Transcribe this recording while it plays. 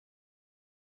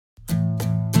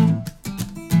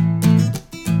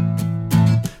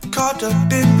caught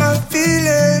up in my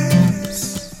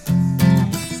feelings.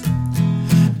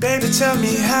 Baby, tell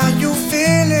me how you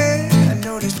feeling. I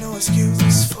know there's no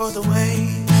excuse for the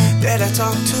way that I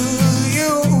talk to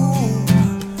you.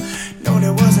 No,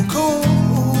 that wasn't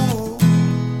cool.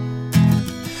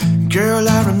 Girl,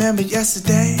 I remember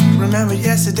yesterday when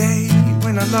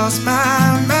I lost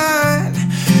my mind.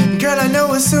 Girl, I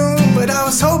know it's soon, but I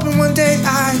was hoping one day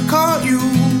I'd call you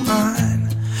mine.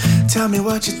 Tell me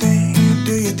what you think.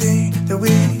 Do you think that we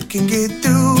can get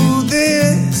through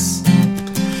this?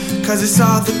 Cause it's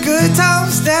all the good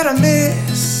times that I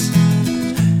miss.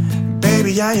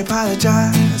 Baby, I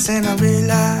apologize, and I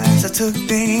realize I took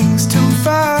things too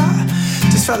far.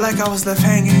 Just felt like I was left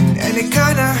hanging, and it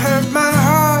kinda hurt my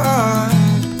heart.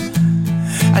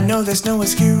 I know there's no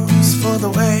excuse for the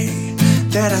way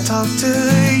that I talk to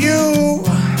you.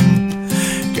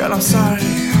 Girl, I'm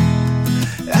sorry,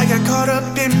 I got caught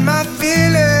up in my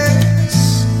feelings.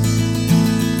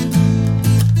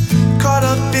 Caught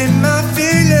up in my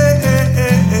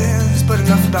feelings. But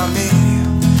enough about me.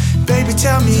 Baby,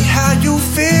 tell me how you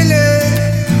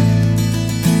feeling.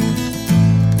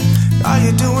 Are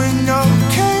you doing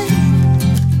okay,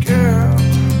 girl?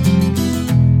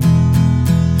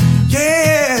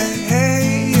 Yeah,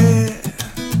 yeah.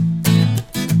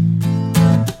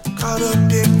 Caught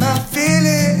up in my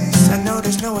feelings. I know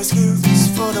there's no excuse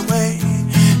for the way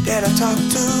that I talk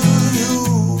to you.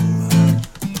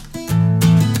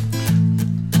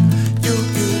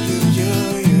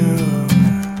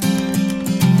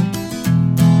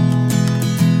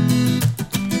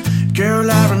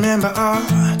 Girl, I remember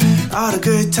all the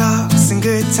good talks and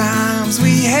good times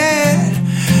we had.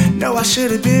 No, I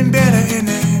should have been better, and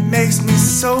it makes me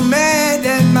so mad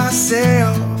at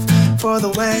myself for the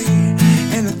way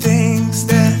and the things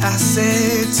that I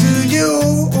said to you.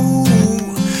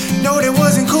 No, that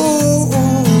wasn't cool.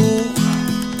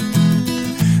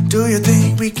 Do you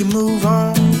think we can move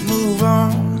on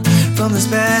from this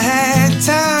bad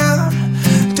time?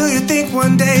 Do you think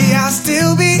one day I'll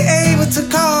still be able to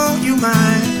call you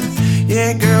mine?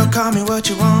 Yeah, girl, call me what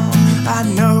you want. I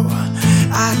know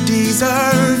I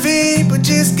deserve it, but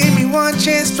just give me one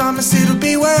chance, promise it'll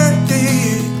be worth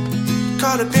it.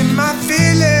 Caught up in my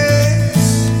feelings.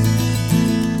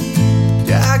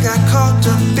 Yeah, I got caught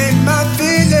up in my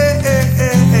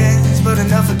feelings. But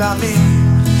enough about me.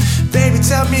 Baby,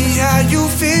 tell me how you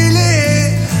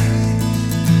feeling.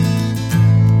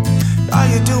 Are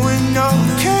you doing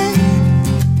okay,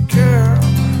 girl?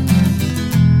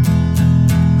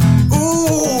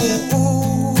 Ooh,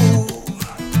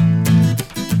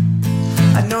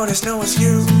 I know there's no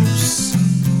excuse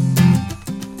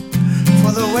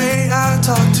for the way I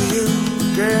talk to you,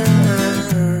 girl.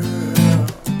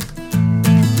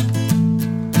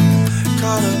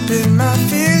 Caught up in my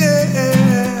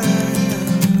feelings,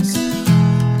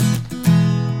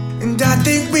 and I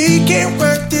think we can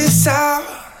work this out.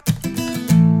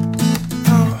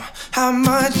 How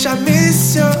much I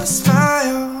miss your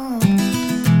smile.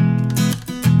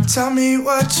 Tell me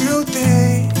what you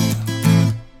think.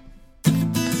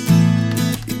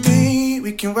 You think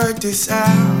we can work this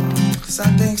out? Cause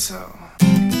I think so.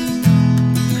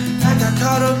 I got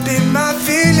caught up in my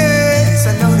feelings.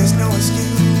 I know there's no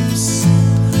excuse.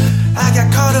 I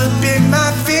got caught up in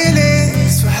my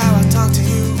feelings for how I talk to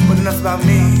you. But enough about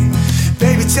me.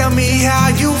 Baby, tell me how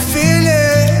you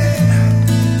feeling.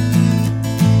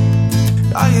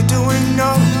 Are you doing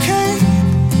okay,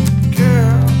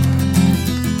 girl?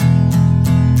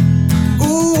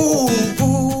 Ooh,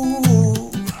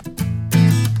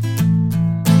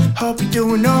 hope you're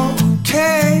doing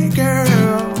okay,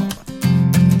 girl.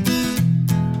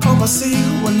 Hope I'll see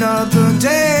you another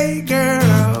day,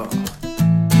 girl.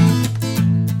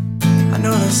 I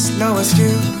know there's no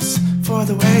excuse for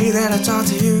the way that I talk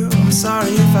to you. I'm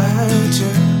sorry if I hurt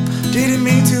you. Didn't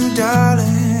mean to,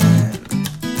 darling.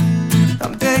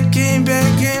 I'm begging,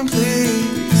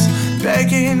 please.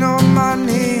 Begging on my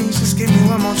knees. Just give me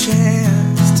one more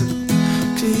chance to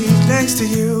be next to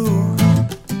you.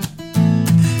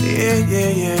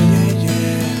 Yeah.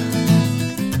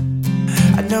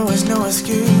 I know it's no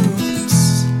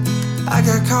excuse. I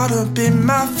got caught up in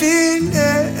my feelings.